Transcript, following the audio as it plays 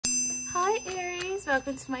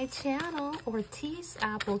welcome to my channel, Ortiz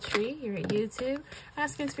Apple Tree here at YouTube.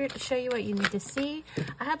 Asking Spirit to show you what you need to see.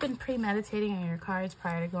 I have been premeditating on your cards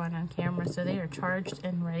prior to going on camera, so they are charged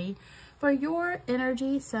and ready for your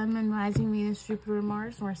energy. Sun, Moon, Rising, Venus, Jupiter,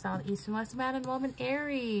 Mars, North, South, East, and West, Man and Woman,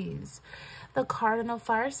 Aries. The cardinal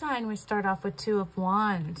fire sign, we start off with 2 of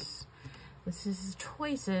Wands. This is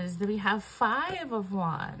choices. Then we have 5 of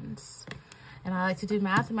Wands. And I like to do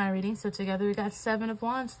math in my reading, so together we got 7 of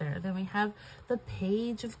Wands there. Then we have the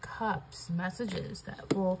Page of Cups, messages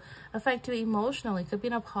that will affect you emotionally. Could be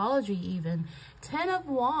an apology even. 10 of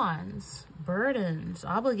Wands, burdens,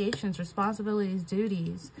 obligations, responsibilities,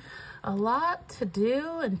 duties. A lot to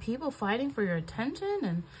do and people fighting for your attention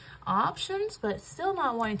and options, but still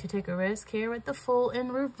not wanting to take a risk here with the Fool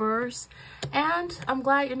in reverse. And I'm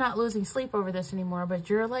glad you're not losing sleep over this anymore,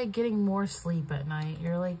 but you're like getting more sleep at night.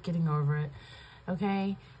 You're like getting over it.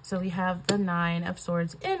 Okay, so we have the 9 of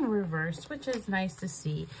Swords in reverse, which is nice to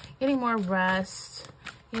see. Getting more rest,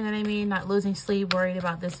 you know what I mean? Not losing sleep, worried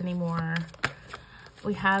about this anymore.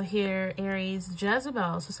 We have here Aries,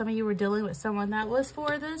 Jezebel. So some of you were dealing with someone that was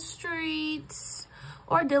for the streets,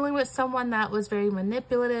 or dealing with someone that was very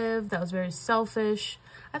manipulative, that was very selfish.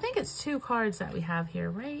 I think it's 2 cards that we have here,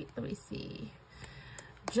 right? Let me see.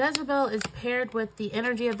 Jezebel is paired with the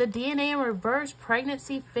energy of the DNA in reverse,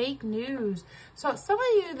 pregnancy, fake news. So some of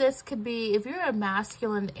you, this could be, if you're a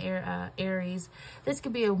masculine Aries, this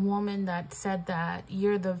could be a woman that said that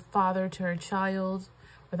you're the father to her child,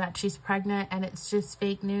 or that she's pregnant, and it's just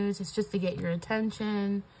fake news. It's just to get your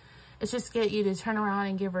attention. It's just to get you to turn around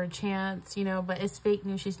and give her a chance, you know, but it's fake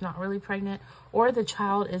news. She's not really pregnant, or the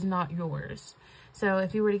child is not yours. So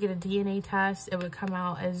if you were to get a DNA test, it would come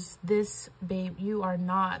out as this, babe, you are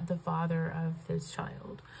not the father of this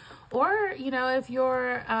child. Or, you know, if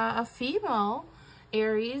you're a female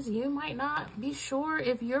Aries, you might not be sure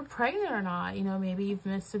if you're pregnant or not. You know, maybe you've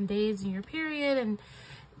missed some days in your period, and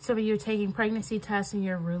some of you are taking pregnancy tests and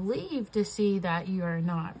you're relieved to see that you are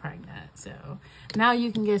not pregnant. So now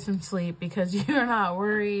you can get some sleep because you're not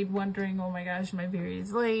worried, wondering, oh my gosh, my period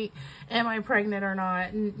is late. Am I pregnant or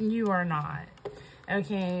not? You are not.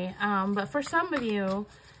 Okay. But for some of you,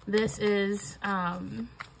 this is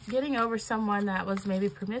getting over someone that was maybe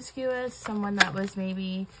promiscuous, someone that was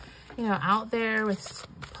maybe, you know, out there with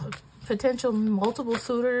potential multiple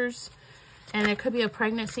suitors. And it could be a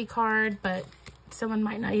pregnancy card, but someone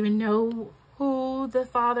might not even know who the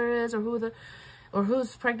father is, or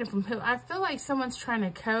who's pregnant from who. I feel like someone's trying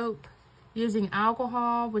to cope using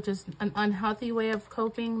alcohol, which is an unhealthy way of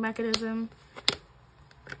coping mechanism.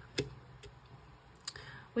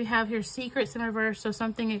 We have here secrets in reverse, so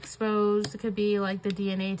something exposed. It could be like the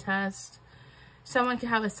DNA test. Someone could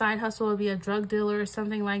have a side hustle, or be a drug dealer or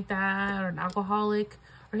something like that, or an alcoholic,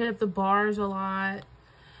 or hit up the bars a lot.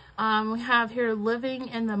 We have here living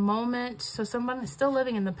in the moment. So someone is still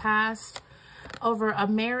living in the past over a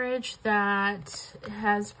marriage that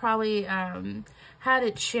has probably had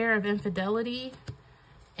its share of infidelity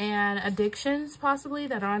and addictions possibly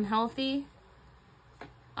that are unhealthy.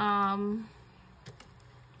 Could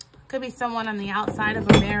be someone on the outside of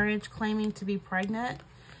a marriage claiming to be pregnant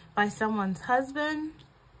by someone's husband,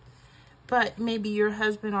 but maybe your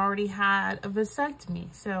husband already had a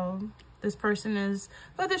vasectomy. So this person is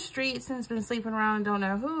for the streets and has been sleeping around and don't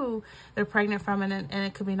know who they're pregnant from, and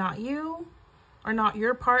it could be not you or not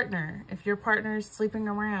your partner if your partner is sleeping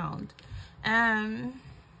around.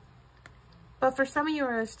 But for some of you who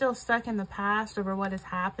are still stuck in the past over what has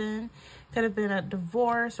happened, could have been a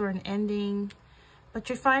divorce or an ending, but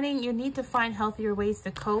you're finding you need to find healthier ways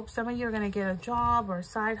to cope. Some of you are going to get a job or a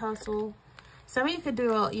side hustle. Some of you could do,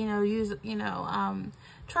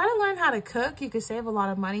 try to learn how to cook. You could save a lot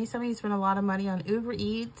of money. Some of you spend a lot of money on Uber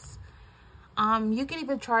Eats. You can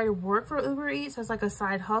even try to work for Uber Eats as like a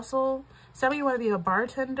side hustle. Some of you want to be a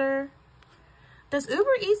bartender. Does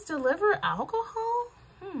Uber Eats deliver alcohol?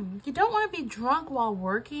 You don't want to be drunk while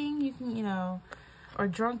working. You can, or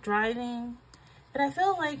drunk driving. But I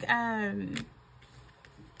feel like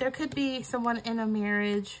there could be someone in a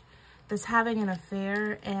marriage that's having an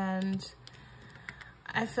affair, and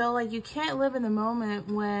I feel like you can't live in the moment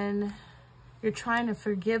when you're trying to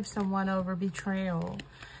forgive someone over betrayal.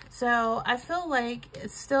 So I feel like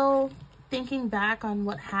it's still thinking back on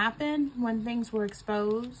what happened when things were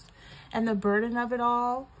exposed and the burden of it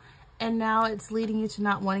all. And now it's leading you to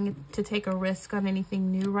not wanting to take a risk on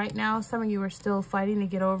anything new right now. Some of you are still fighting to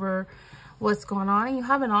get over what's going on, and you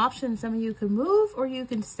have an option. Some of you can move or you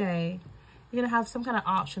can stay. You're going to have some kind of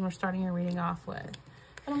option we're starting your reading off with.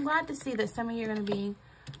 But I'm glad to see that some of you are going to be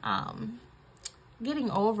getting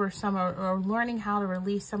over some or learning how to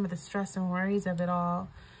release some of the stress and worries of it all.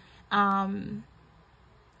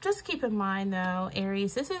 Just keep in mind though,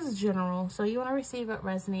 Aries, this is general, so you want to receive what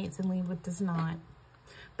resonates and leave what does not.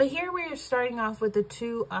 But here we are starting off with the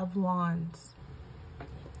Two of Wands.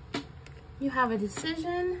 You have a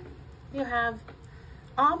decision, you have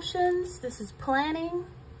options, this is planning.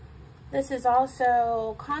 This is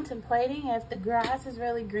also contemplating if the grass is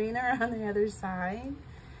really greener on the other side.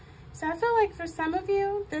 So I feel like for some of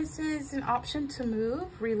you, this is an option to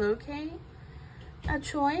move, relocate, a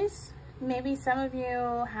choice. Maybe some of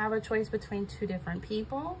you have a choice between two different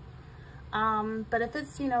people. But if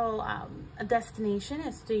it's, you know, a destination,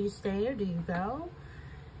 it's do you stay or do you go?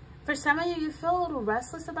 For some of you, you feel a little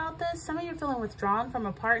restless about this. Some of you are feeling withdrawn from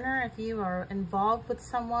a partner if you are involved with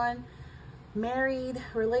someone, married,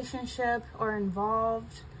 relationship, or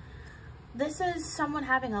involved. This is someone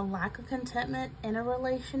having a lack of contentment in a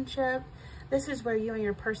relationship. This is where you and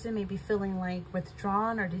your person may be feeling like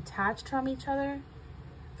withdrawn or detached from each other.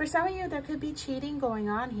 For some of you, there could be cheating going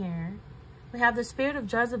on here. We have the spirit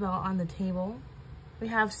of Jezebel on the table. We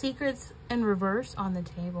have secrets in reverse on the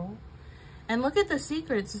table. And look at the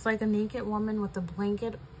secrets. It's like a naked woman with a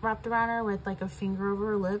blanket wrapped around her with like a finger over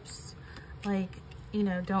her lips. Like, you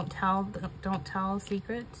know, don't tell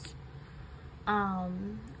secrets.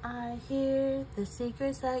 I hear the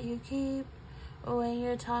secrets that you keep when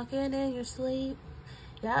you're talking in your sleep.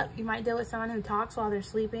 Yep, you might deal with someone who talks while they're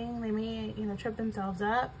sleeping. They may, you know, trip themselves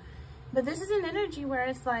up. But this is an energy where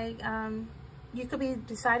it's like, you could be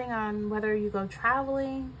deciding on whether you go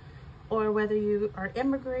traveling or whether you are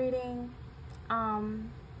immigrating.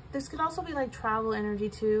 This could also be like travel energy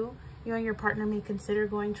too. You and your partner may consider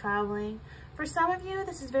going traveling. For some of you,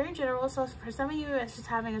 this is very general. So for some of you, it's just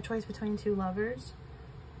having a choice between two lovers.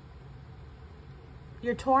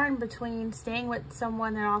 You're torn between staying with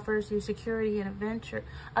someone that offers you security and adventure.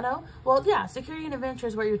 Security and adventure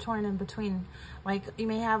is what you're torn in between. Like, you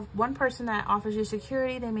may have one person that offers you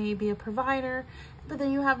security. They may be a provider. But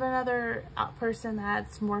then you have another person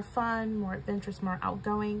that's more fun, more adventurous, more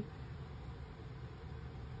outgoing.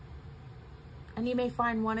 And you may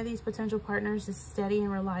find one of these potential partners is steady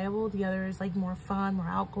and reliable. The other is like more fun, more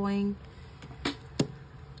outgoing.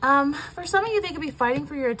 For some of you, they could be fighting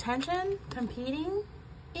for your attention, competing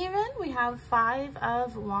even. We have Five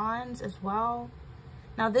of Wands as well.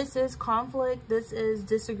 Now this is conflict. This is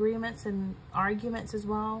disagreements and arguments as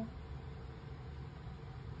well.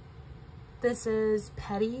 This is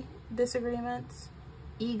petty disagreements,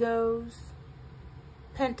 egos,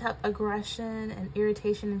 pent-up aggression and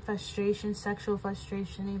irritation and frustration, sexual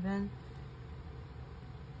frustration even.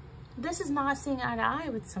 This is not seeing eye to eye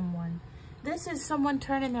with someone. This is someone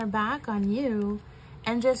turning their back on you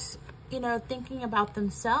and just, you know, thinking about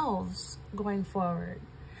themselves going forward.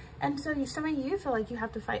 And so some of you feel like you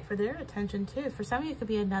have to fight for their attention too. For some of you, it could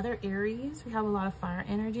be another Aries. We have a lot of fire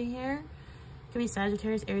energy here. It could be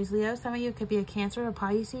Sagittarius, Aries, Leo. Some of you, it could be a Cancer or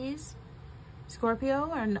Pisces, Scorpio,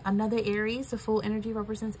 or another Aries. The full energy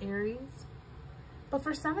represents Aries. But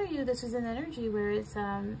for some of you, this is an energy where it's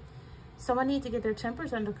someone needs to get their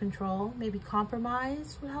tempers under control. Maybe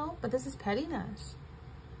compromise would help, but this is pettiness.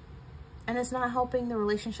 And it's not helping the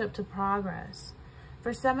relationship to progress.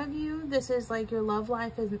 For some of you, this is like your love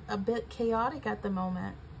life is a bit chaotic at the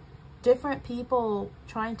moment. Different people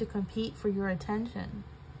trying to compete for your attention.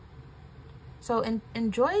 So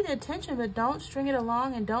enjoy the attention, but don't string it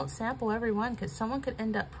along and don't sample everyone, because someone could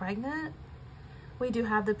end up pregnant. We do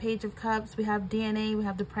have the Page of Cups. We have DNA. We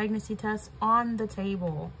have the pregnancy test on the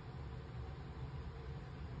table.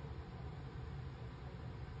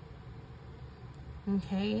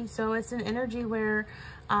 Okay, so it's an energy where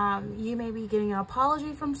you may be getting an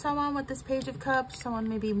apology from someone with this Page of Cups. Someone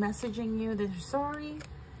may be messaging you that they're sorry.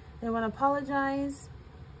 They want to apologize.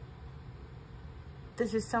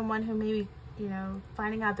 This is someone who may be, you know,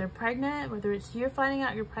 finding out they're pregnant, whether it's you're finding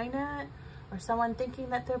out you're pregnant or someone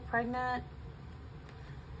thinking that they're pregnant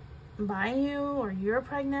by you, or you're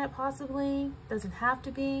pregnant possibly. Doesn't have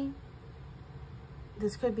to be.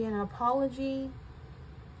 This could be an apology.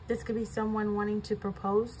 This could be someone wanting to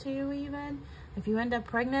propose to you even. If you end up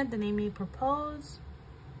pregnant, then they may propose.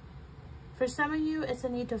 For some of you, it's a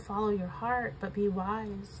need to follow your heart, but be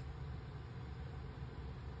wise.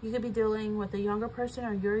 You could be dealing with a younger person,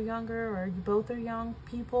 or you're younger, or you both are young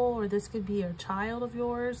people, or this could be a child of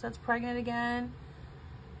yours that's pregnant again.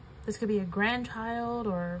 This could be a grandchild,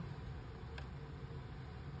 or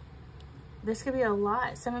this could be a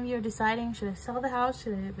lot. Some of you are deciding, should I sell the house?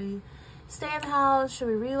 Should we stay in the house? Should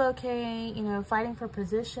we relocate? You know, fighting for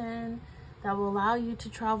position that will allow you to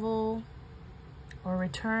travel or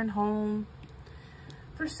return home.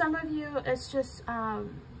 For some of you, it's just,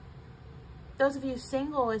 those of you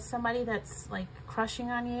single, it's somebody that's like crushing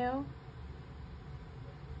on you.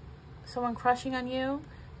 someone crushing on you.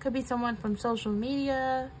 Could be someone from social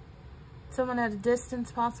media, someone at a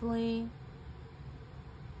distance possibly,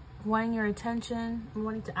 wanting your attention,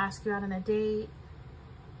 wanting to ask you out on a date.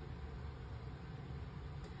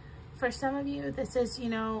 For some of you, this is, you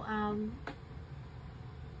know,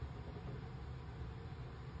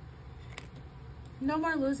 no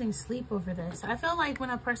more losing sleep over this. I feel like when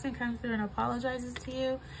a person comes through and apologizes to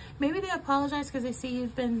you, maybe they apologize because they see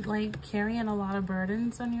you've been like carrying a lot of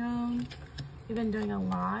burdens on your own. You've been doing a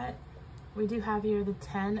lot. We do have here the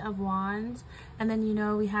 10 of Wands. And then, you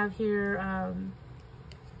know, we have here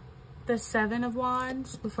the 7 of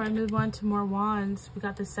Wands. Before I move on to more Wands, we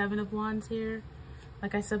got the 7 of Wands here.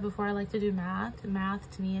 Like I said before, I like to do math. Math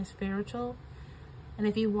to me is spiritual. And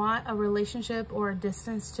if you want a relationship or a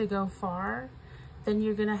distance to go far, then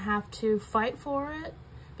you're going to have to fight for it,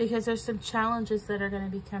 because there's some challenges that are going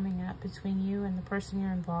to be coming up between you and the person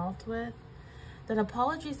you're involved with. That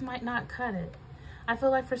apologies might not cut it. I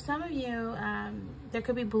feel like for some of you, there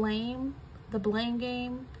could be blame, the blame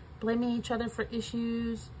game, blaming each other for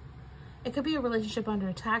issues. It could be a relationship under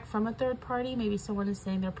attack from a third party. Maybe someone is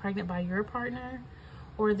saying they're pregnant by your partner,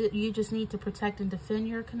 or that you just need to protect and defend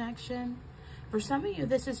your connection. For some of you,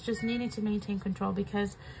 this is just needing to maintain control,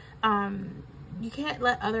 because you can't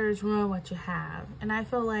let others ruin what you have. And I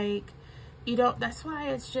feel like you don't, that's why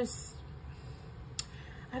it's just,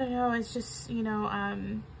 I don't know, it's just, you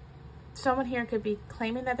know, someone here could be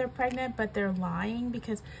claiming that they're pregnant, but they're lying,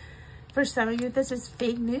 because for some of you, this is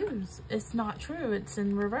fake news. It's not true. It's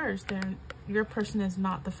in reverse. Your person is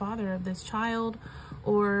not the father of this child,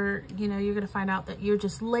 or, you know, you're going to find out that you're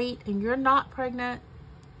just late and you're not pregnant.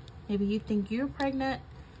 Maybe you think you're pregnant.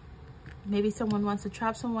 Maybe someone wants to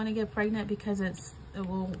trap someone to get pregnant because it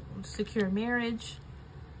will secure marriage.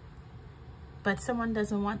 But someone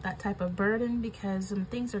doesn't want that type of burden, because some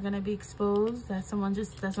things are going to be exposed, that someone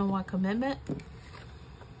just doesn't want commitment.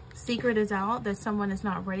 Secret is out that someone is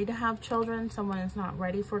not ready to have children. Someone is not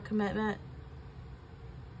ready for commitment.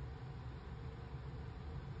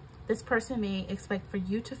 This person may expect for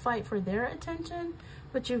you to fight for their attention,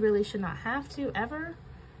 but you really should not have to, ever.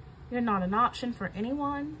 You're not an option for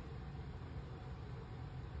anyone.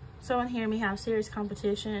 Someone here may have serious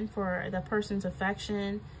competition for the person's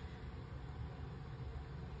affection,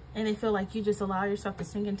 and they feel like you just allow yourself to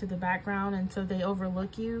sink into the background, and so they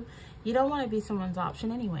overlook you. You don't want to be someone's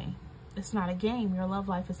option anyway. It's not a game. Your love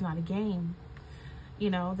life is not a game.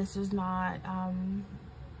 You know, this is not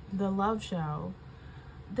the love show.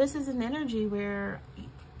 This is an energy where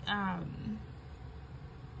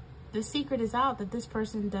the secret is out that this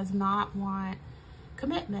person does not want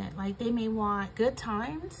commitment. Like, they may want good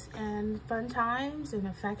times and fun times and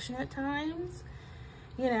affectionate times,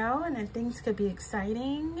 you know, and then things could be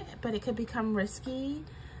exciting, but it could become risky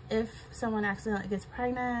if someone accidentally gets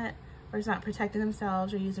pregnant or is not protecting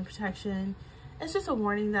themselves or using protection. It's just a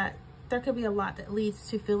warning that there could be a lot that leads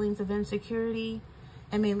to feelings of insecurity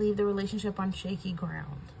and may leave the relationship on shaky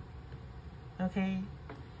ground. Okay?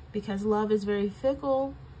 Because love is very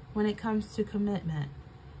fickle when it comes to commitment.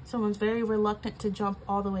 Someone's very reluctant to jump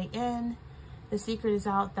all the way in. The secret is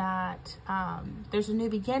out that there's a new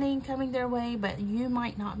beginning coming their way, but you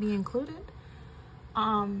might not be included.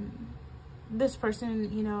 This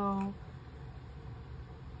person, you know,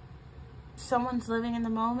 someone's living in the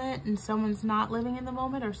moment and someone's not living in the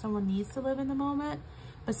moment, or someone needs to live in the moment,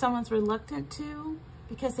 but someone's reluctant to,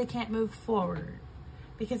 because they can't move forward.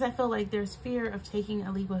 Because I feel like there's fear of taking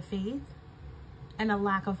a leap of faith and a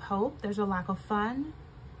lack of hope. There's a lack of fun.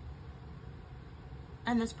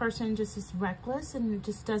 And this person just is reckless and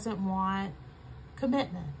just doesn't want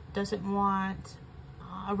commitment, doesn't want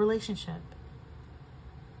a relationship.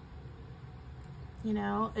 You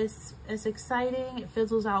know, it's exciting. It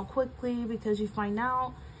fizzles out quickly because you find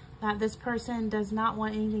out that this person does not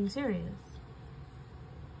want anything serious.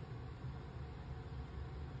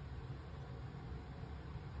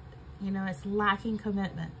 You know, it's lacking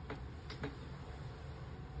commitment.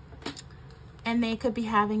 And they could be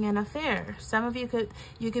having an affair. Some of you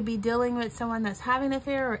could be dealing with someone that's having an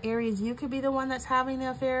affair, or Aries, you could be the one that's having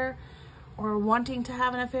the affair, or wanting to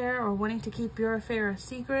have an affair, or wanting to keep your affair a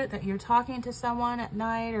secret, that you're talking to someone at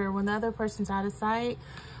night or when the other person's out of sight,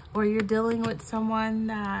 or you're dealing with someone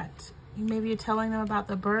that maybe you're telling them about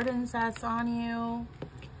the burdens that's on you.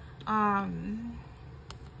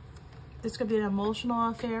 This could be an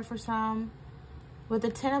emotional affair for some. With the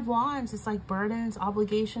 10 of Wands, it's like burdens,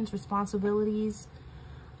 obligations, responsibilities.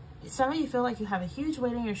 Some of you feel like you have a huge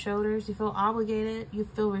weight on your shoulders. You feel obligated. You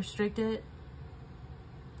feel restricted.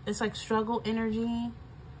 It's like struggle energy.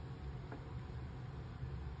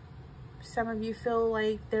 Some of you feel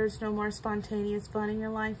like there's no more spontaneous fun in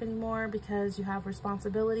your life anymore because you have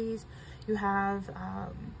responsibilities. You have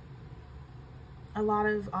a lot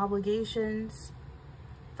of obligations.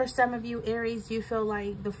 For some of you, Aries, you feel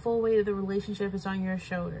like the full weight of the relationship is on your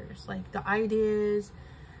shoulders. Like the ideas,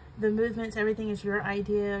 the movements, everything is your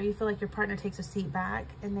idea. You feel like your partner takes a seat back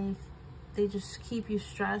and they just keep you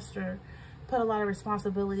stressed or put a lot of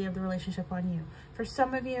responsibility of the relationship on you. For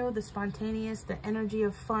some of you, the spontaneous, the energy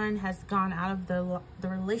of fun has gone out of the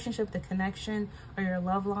relationship, the connection, or your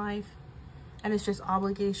love life. And it's just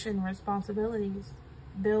obligation, responsibilities,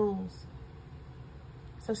 bills.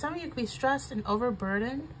 So some of you could be stressed and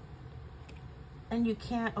overburdened, and you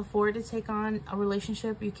can't afford to take on a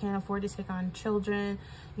relationship. You can't afford to take on children.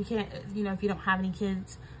 You can't, you know, if you don't have any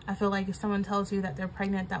kids, I feel like if someone tells you that they're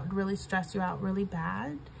pregnant, that would really stress you out really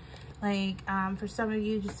bad. Like, for some of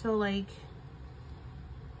you, just feel like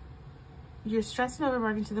you're stressed and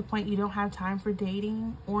overburdened to the point you don't have time for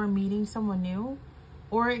dating or meeting someone new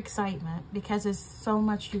or excitement because there's so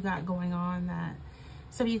much you got going on that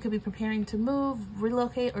some of you could be preparing to move,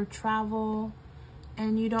 relocate, or travel,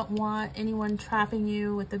 and you don't want anyone trapping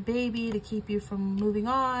you with a baby to keep you from moving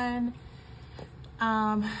on.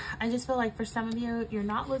 I just feel like for some of you, you're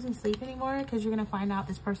not losing sleep anymore because you're going to find out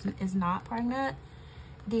this person is not pregnant.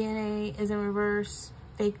 DNA is in reverse,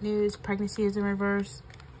 fake news, pregnancy is in reverse.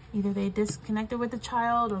 Either they disconnected with the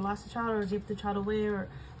child or lost the child or gave the child away or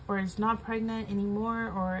is not pregnant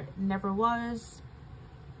anymore or never was.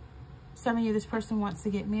 Some of you, this person wants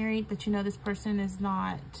to get married, but you know this person is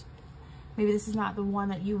not, maybe this is not the one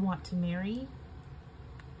that you want to marry.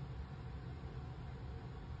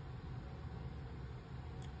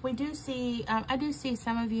 We do see, I do see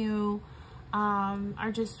some of you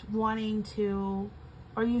are just wanting to,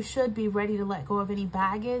 or you should be ready to let go of any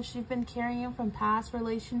baggage you've been carrying from past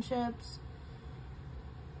relationships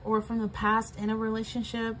or from the past in a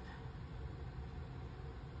relationship.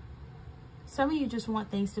 Some of you just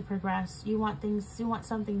want things to progress. You want things, you want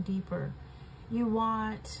something deeper. You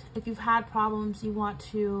want, if you've had problems, you want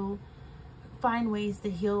to find ways to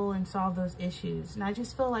heal and solve those issues. And I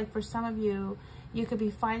just feel like for some of you, you could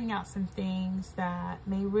be finding out some things that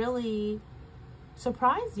may really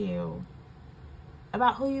surprise you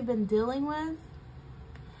about who you've been dealing with.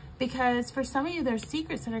 Because for some of you, there's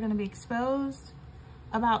secrets that are going to be exposed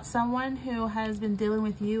about someone who has been dealing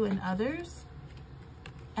with you and others.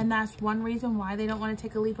 And that's one reason why they don't want to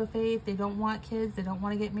take a leap of faith. They don't want kids. They don't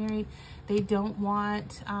want to get married. They don't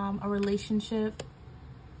want a relationship.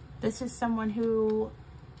 This is someone who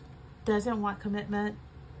doesn't want commitment.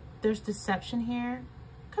 There's deception here.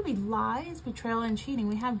 Could be lies, betrayal, and cheating.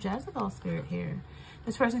 We have Jezebel spirit here.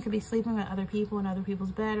 This person could be sleeping with other people in other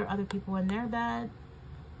people's bed or other people in their bed.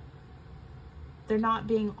 They're not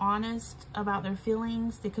being honest about their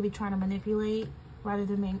feelings. They could be trying to manipulate rather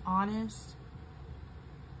than being honest.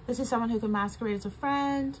 This is someone who could masquerade as a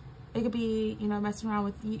friend. They could be, you know, messing around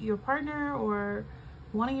with your partner or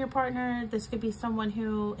wanting your partner. This could be someone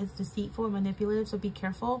who is deceitful and manipulative, so be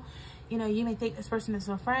careful. You know, you may think this person is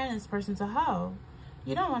a friend and this person's a hoe.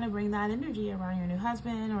 You don't want to bring that energy around your new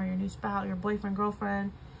husband or your new spouse, your boyfriend,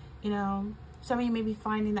 girlfriend. You know, some of you may be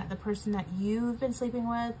finding that the person that you've been sleeping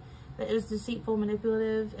with that is deceitful,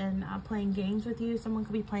 manipulative, and playing games with you. Someone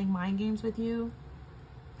could be playing mind games with you,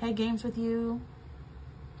 head games with you,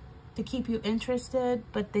 to keep you interested,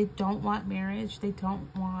 but they don't want marriage. They don't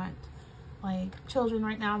want like children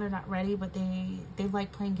right now. They're not ready, but they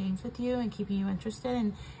like playing games with you and keeping you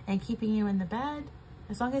interested and keeping you in the bed.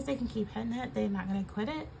 As long as they can keep hitting it, they're not going to quit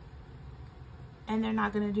it. And they're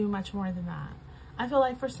not going to do much more than that. I feel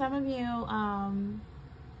like for some of you,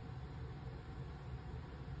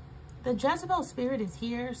 the Jezebel spirit is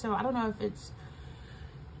here. So I don't know if it's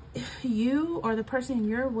you or the person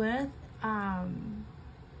you're with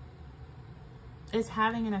is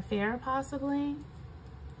having an affair, possibly.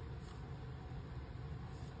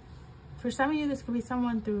 For some of you, this could be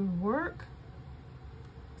someone through work.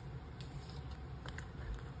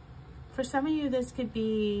 For some of you, this could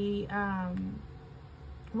be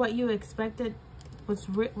what you expected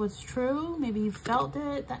was true. Maybe you felt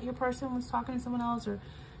it, that your person was talking to someone else or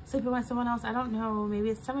sleeping with someone else. I don't know. Maybe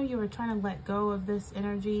it's some of you are trying to let go of this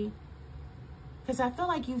energy. Because I feel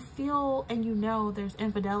like you feel and you know there's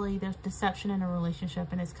infidelity, there's deception in a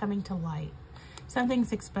relationship, and it's coming to light.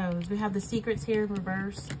 Something's exposed. We have the secrets here in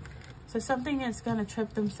reverse. So something is going to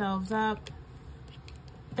trip themselves up.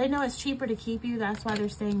 They know it's cheaper to keep you. That's why they're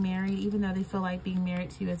staying married, even though they feel like being married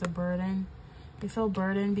to you is a burden. They feel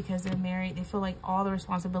burdened because they're married. They feel like all the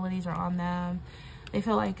responsibilities are on them. They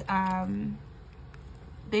feel like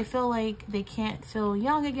they feel like they can't feel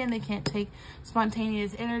young again. They can't take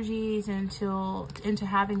spontaneous energies into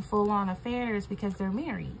having full-on affairs because they're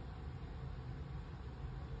married.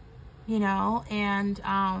 You know,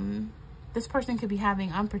 and this person could be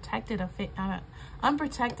having unprotected affairs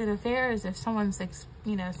if someone's,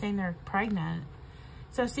 you know, saying they're pregnant.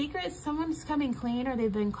 So secrets, someone's coming clean, or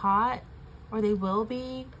they've been caught, or they will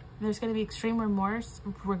be. There's going to be extreme remorse,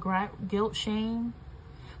 regret, guilt, shame.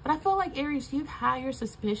 But I feel like, Aries, you've had your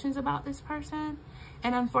suspicions about this person.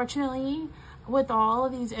 And unfortunately, with all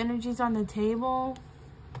of these energies on the table,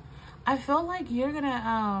 I feel like you're going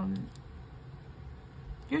to,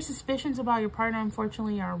 your suspicions about your partner,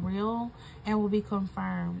 unfortunately, are real and will be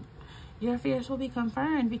confirmed. Your fears will be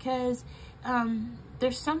confirmed because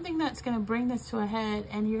there's something that's going to bring this to a head,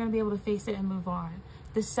 and you're going to be able to face it and move on.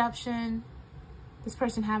 Deception, this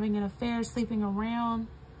person having an affair, sleeping around.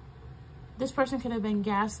 This person could have been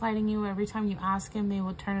gaslighting you. Every time you ask him, they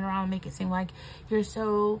will turn it around and make it seem like you're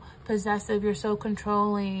so possessive, you're so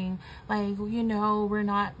controlling. Like, you know, we're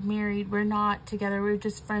not married, we're not together, we're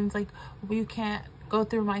just friends. Like, you can't go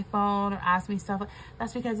through my phone or ask me stuff.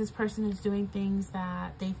 That's because this person is doing things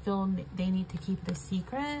that they feel they need to keep the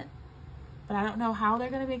secret. But I don't know how they're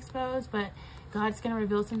going to be exposed, but God's going to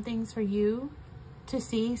reveal some things for you to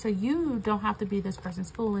see, so you don't have to be this person's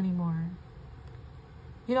fool anymore.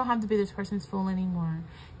 You don't have to be this person's fool anymore.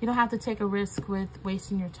 You don't have to take a risk with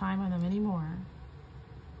wasting your time on them anymore.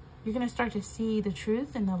 You're going to start to see the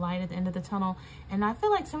truth and the light at the end of the tunnel. And I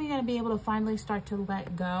feel like some of you are going to be able to finally start to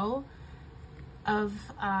let go of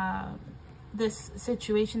this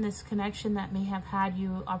situation, this connection that may have had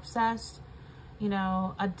you obsessed, you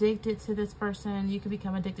know, addicted to this person. You could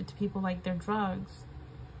become addicted to people like they're drugs.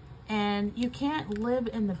 And you can't live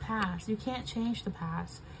in the past. You can't change the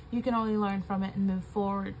past. You can only learn from it and move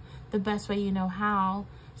forward the best way you know how,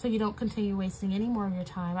 so you don't continue wasting any more of your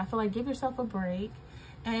time. I feel like give yourself a break,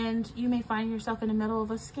 and you may find yourself in the middle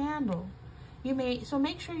of a scandal. So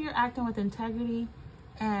make sure you're acting with integrity,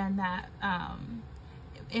 and that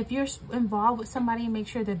if you're involved with somebody, make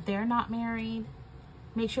sure that they're not married.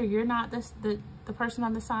 Make sure you're not the person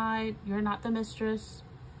on the side. You're not the mistress.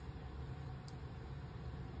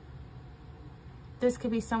 This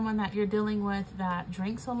could be someone that you're dealing with that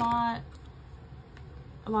drinks a lot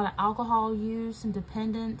of alcohol use and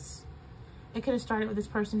dependence. It could have started with this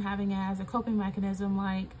person having it as a coping mechanism,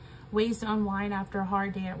 like ways to unwind after a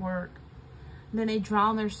hard day at work. And then they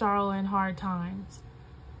drown their sorrow in hard times.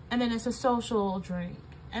 And then it's a social drink.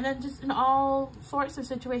 And then just in all sorts of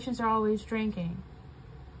situations, they're always drinking.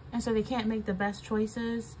 And so they can't make the best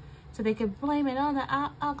choices. So they could blame it on the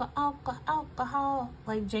alcohol.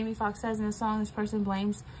 Like Jamie Foxx says in the song, this person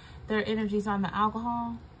blames their energies on the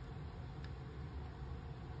alcohol.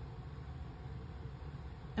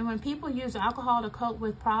 And when people use alcohol to cope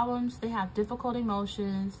with problems, they have difficult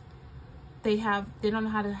emotions. They don't know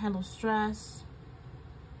how to handle stress.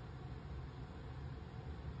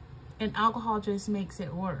 And alcohol just makes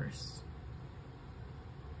it worse.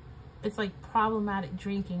 It's like problematic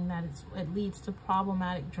drinking, it leads to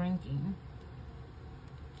problematic drinking.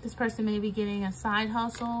 This person may be getting a side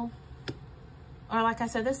hustle. Or like I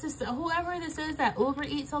said, this is whoever this is that Uber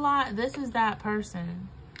eats a lot, this is that person.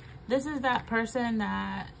 This is that person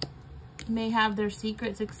that may have their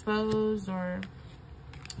secrets exposed, or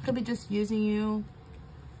could be just using you.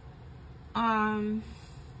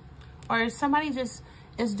 Or somebody just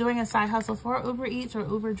is doing a side hustle for Uber Eats or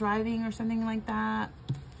Uber driving or something like that.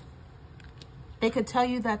 They could tell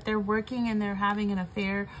you that they're working and they're having an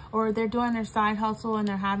affair, or they're doing their side hustle and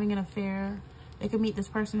they're having an affair. They could meet this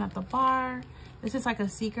person at the bar. This is like a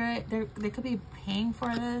secret. They could be paying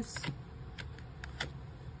for this.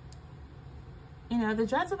 You know, the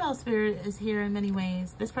Jezebel spirit is here in many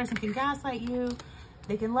ways. This person can gaslight you.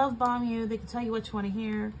 They can love bomb you. They can tell you what you want to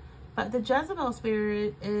hear. But the Jezebel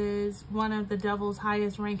spirit is one of the devil's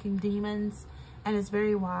highest ranking demons, and is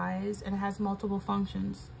very wise, and it has multiple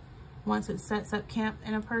functions. Once it sets up camp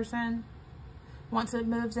in a person, once it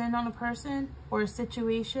moves in on a person or a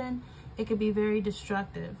situation, it could be very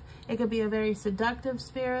destructive. It could be a very seductive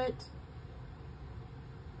spirit.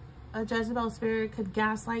 A Jezebel spirit could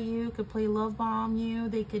gaslight you, could play love bomb you,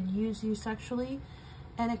 they could use you sexually,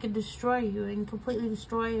 and it could destroy you and completely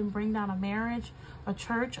destroy and bring down a marriage, a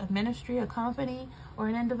church, a ministry, a company, or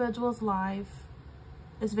an individual's life.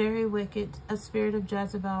 It's very wicked. A spirit of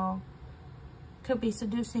Jezebel could be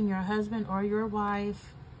seducing your husband or your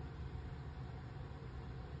wife.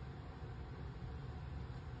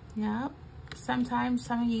 Yep. Sometimes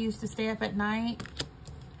some of you used to stay up at night,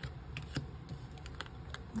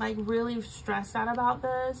 like really stressed out about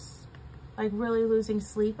this, like really losing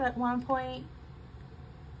sleep at one point.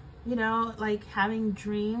 You know, like having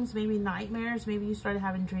dreams, maybe nightmares. Maybe you started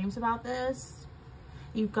having dreams about this.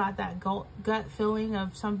 You've got that gut feeling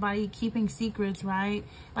of somebody keeping secrets, right?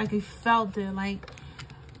 Like you felt it, like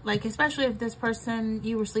especially if this person,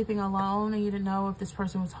 you were sleeping alone and you didn't know if this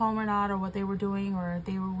person was home or not, or what they were doing, or if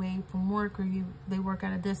they were away from work, or they work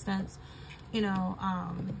at a distance. You know,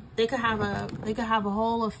 they could have a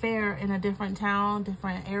whole affair in a different town,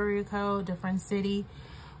 different area code, different city,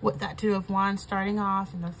 with that Two of Wands starting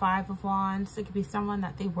off, and the Five of Wands. It could be someone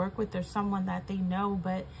that they work with or someone that they know,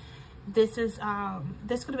 but this is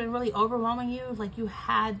this could have been really overwhelming you. Like you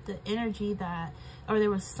had the energy that, or there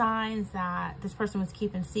were signs that this person was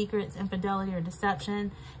keeping secrets, infidelity, or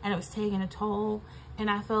deception, and it was taking a toll. And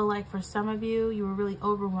I feel like for some of you, you were really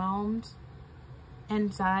overwhelmed.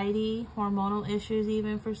 Anxiety, hormonal issues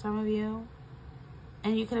even for some of you.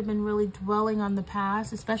 And you could have been really dwelling on the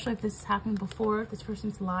past, especially if this has happened before, if this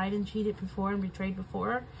person's lied and cheated before and betrayed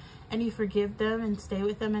before, and you forgive them and stay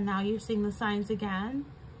with them, and now you're seeing the signs again.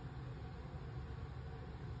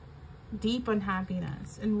 Deep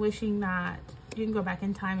unhappiness and wishing that you can go back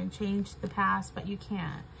in time and change the past, but you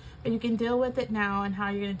can't. But you can deal with it now, and how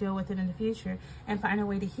you're going to deal with it in the future, and find a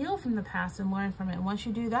way to heal from the past and learn from it. And once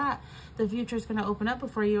you do that, the future is going to open up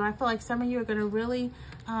before you. I feel like some of you are going to really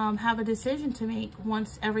have a decision to make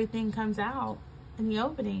once everything comes out in the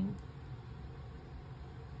opening.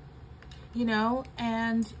 You know,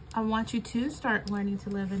 and I want you to start learning to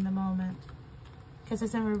live in the moment, because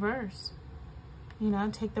it's in reverse. You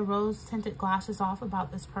know, take the rose-tinted glasses off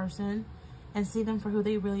about this person and see them for who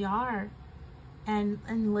they really are,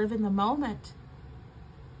 and live in the moment.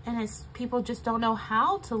 And it's, people just don't know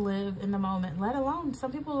how to live in the moment, let alone,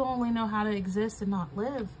 some people only know how to exist and not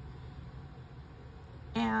live.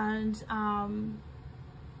 And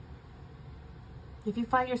if you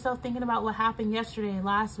find yourself thinking about what happened yesterday,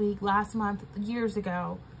 last week, last month, years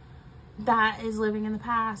ago, that is living in the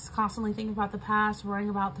past, constantly thinking about the past, worrying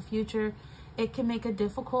about the future. It can make it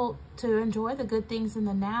difficult to enjoy the good things in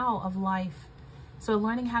the now of life. So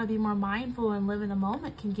learning how to be more mindful and live in the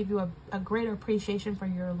moment can give you a greater appreciation for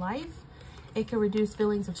your life. It can reduce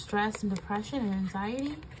feelings of stress and depression and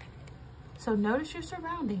anxiety. So notice your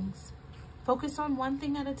surroundings. Focus on one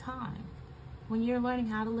thing at a time when you're learning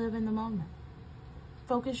how to live in the moment.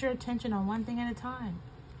 Focus your attention on one thing at a time.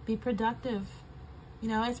 Be productive. You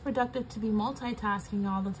know, it's productive to be multitasking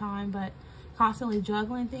all the time, but constantly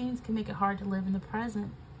juggling things can make it hard to live in the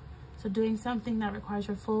present. So doing something that requires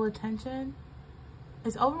your full attention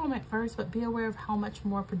is overwhelming at first, but be aware of how much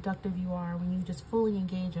more productive you are when you just fully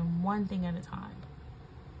engage in one thing at a time.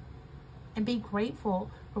 And be grateful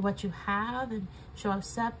for what you have, and show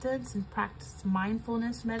acceptance, and practice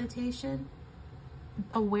mindfulness meditation,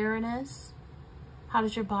 awareness. How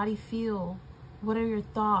does your body feel? What are your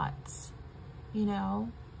thoughts? You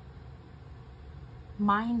know,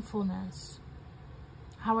 mindfulness.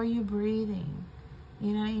 How are you breathing?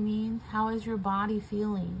 You know what I mean? How is your body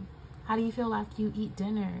feeling? How do you feel after you eat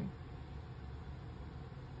dinner?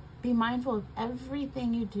 Be mindful of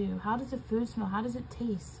everything you do. How does the food smell? How does it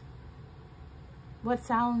taste? What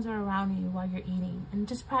sounds are around you while you're eating? And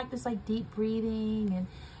just practice like deep breathing,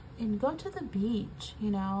 and go to the beach,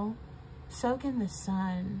 you know? Soak in the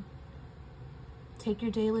sun. Take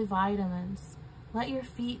your daily vitamins. Let your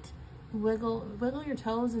feet wiggle your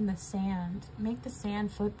toes in the sand. Make the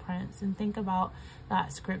sand footprints, and think about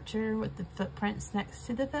that scripture with the footprints next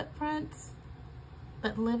to the footprints.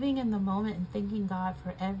 But living in the moment and thanking God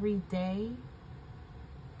for every day.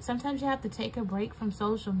 Sometimes you have to take a break from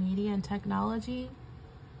social media and technology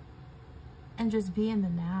and just be in the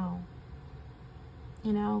now.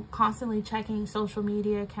 You know, constantly checking social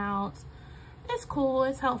media accounts. It's cool,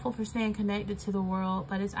 it's helpful for staying connected to the world,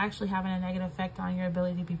 but it's actually having a negative effect on your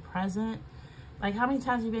ability to be present. Like, how many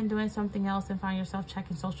times have you been doing something else and find yourself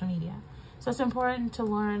checking social media? So it's important to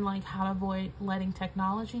learn like how to avoid letting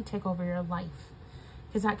technology take over your life,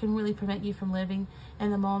 because that can really prevent you from living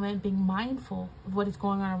in the moment, being mindful of what is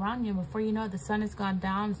going on around you. Before you know it, the sun has gone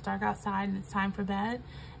down, it's dark outside, and it's time for bed,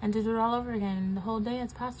 and to do it all over again, and the whole day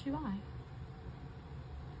has passed you by.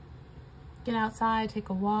 Get outside, take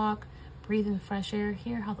a walk, breathe in the fresh air,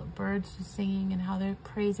 hear how the birds are singing and how they're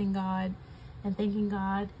praising God and thanking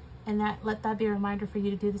God, and let that be a reminder for you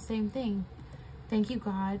to do the same thing. Thank you,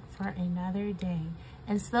 God, for another day.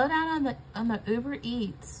 And slow down on the Uber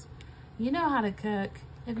Eats. You know how to cook.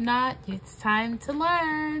 If not, it's time to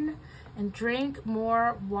learn. And drink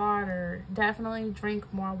more water. Definitely drink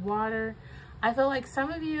more water. I feel like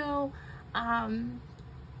some of you,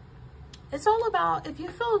 it's all about, if you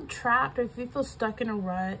feel trapped, or if you feel stuck in a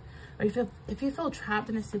rut, or if you feel trapped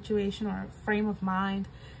in a situation or a frame of mind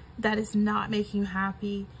that is not making you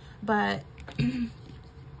happy, But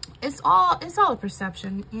it's all a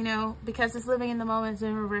perception, you know, because it's living in the moment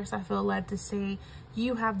in reverse. I feel led to say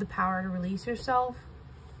you have the power to release yourself.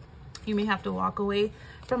 You may have to walk away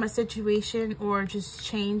from a situation or just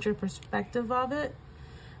change your perspective of it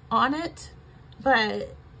on it.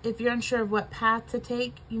 But if you're unsure of what path to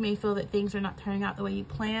take, you may feel that things are not turning out the way you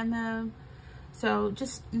planned them. So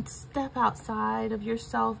just step outside of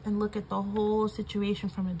yourself and look at the whole situation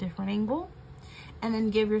from a different angle. And then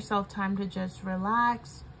give yourself time to just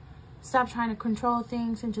relax. Stop trying to control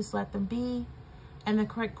things and just let them be. And the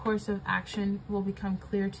correct course of action will become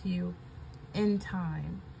clear to you in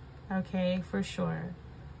time. Okay, for sure.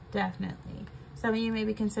 Definitely. Some of you may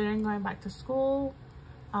be considering going back to school,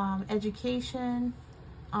 education.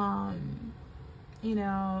 You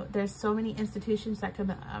know, there's so many institutions that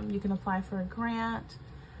can you can apply for a grant,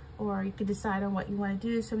 or you could decide on what you want to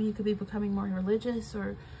do. Some of you could be becoming more religious,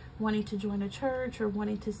 or wanting to join a church, or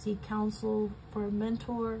wanting to seek counsel for a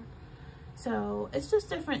mentor. So it's just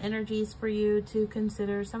different energies for you to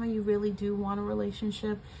consider. Some of you really do want a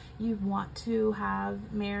relationship. You want to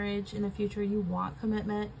have marriage in the future. You want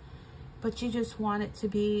commitment, but you just want it to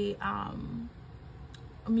be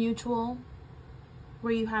mutual,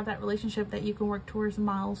 where you have that relationship that you can work towards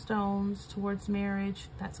milestones, towards marriage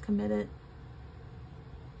that's committed.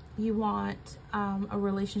 You want a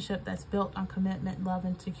relationship that's built on commitment, love,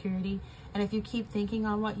 and security. And if you keep thinking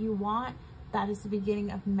on what you want, that is the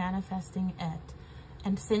beginning of manifesting it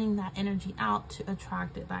and sending that energy out to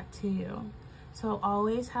attract it back to you. So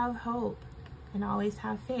always have hope and always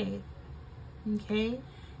have faith, okay?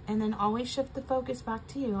 And then always shift the focus back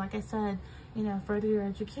to you. Like I said, you know, further your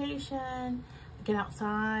education, get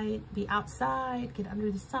outside, be outside, get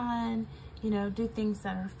under the sun, you know, do things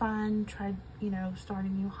that are fun, try, you know,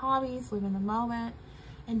 starting new hobbies, live in the moment,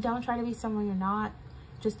 and don't try to be someone you're not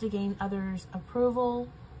just to gain others' approval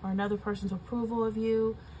or another person's approval of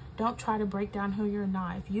you. Don't try to break down who you're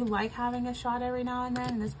not. If you like having a shot every now and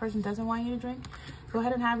then and this person doesn't want you to drink, go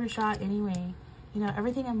ahead and have your shot anyway. You know,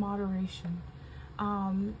 everything in moderation.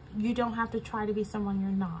 You don't have to try to be someone you're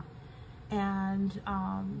not. And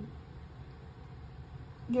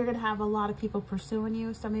you're going to have a lot of people pursuing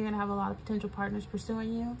you. Some of you are going to have a lot of potential partners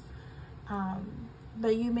pursuing you.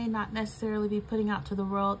 But you may not necessarily be putting out to the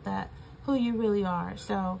world that who you really are.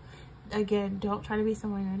 So again, don't try to be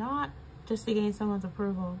someone you're not just to gain someone's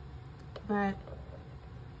approval. But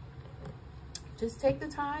just take the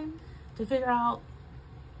time to figure out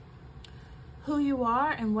who you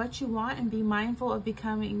are and what you want, and be mindful of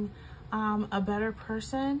becoming a better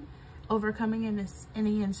person, overcoming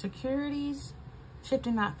any insecurities,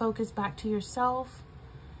 shifting that focus back to yourself,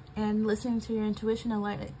 and listening to your intuition and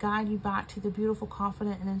let it guide you back to the beautiful,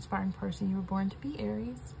 confident, and inspiring person you were born to be,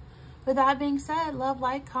 Aries. With that being said, love,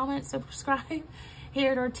 like, comment, subscribe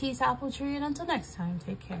here at Ortiz Apple Tree, and until next time,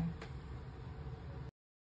 take care.